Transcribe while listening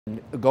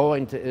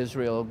Going to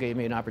Israel gave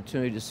me an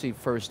opportunity to see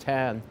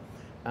firsthand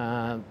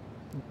a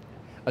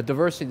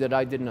diversity that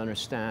I didn't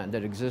understand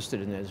that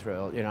existed in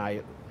Israel. You know,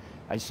 I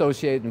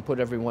associated and put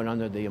everyone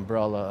under the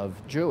umbrella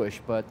of Jewish,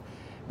 but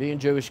being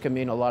Jewish can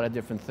mean a lot of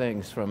different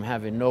things, from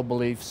having no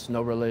beliefs,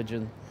 no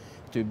religion,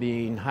 to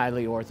being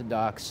highly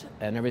Orthodox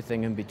and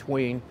everything in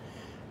between.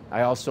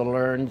 I also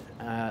learned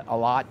a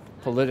lot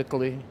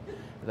politically,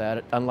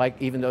 that unlike,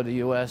 even though the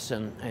U.S.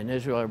 and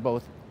Israel are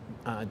both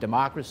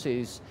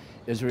democracies,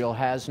 Israel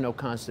has no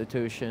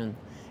constitution.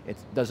 It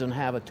doesn't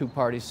have a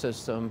two-party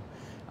system,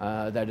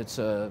 that it's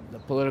a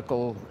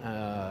political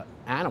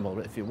animal,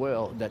 if you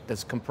will,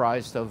 that's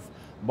comprised of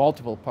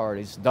multiple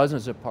parties,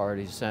 dozens of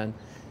parties, and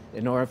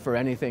in order for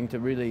anything to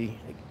really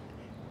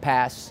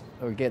pass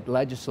or get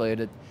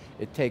legislated,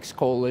 it takes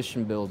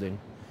coalition building.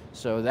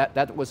 So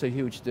that was a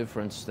huge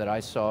difference that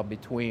I saw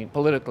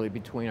politically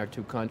between our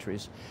two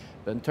countries.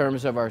 But in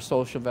terms of our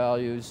social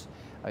values,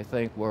 I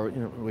think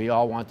we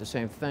all want the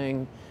same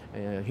thing: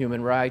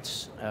 human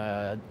rights,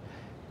 a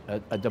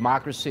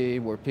democracy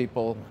where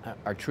people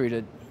are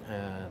treated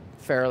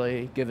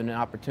fairly, given an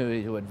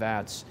opportunity to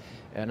advance.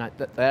 And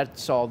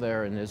that's all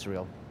there in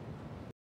Israel.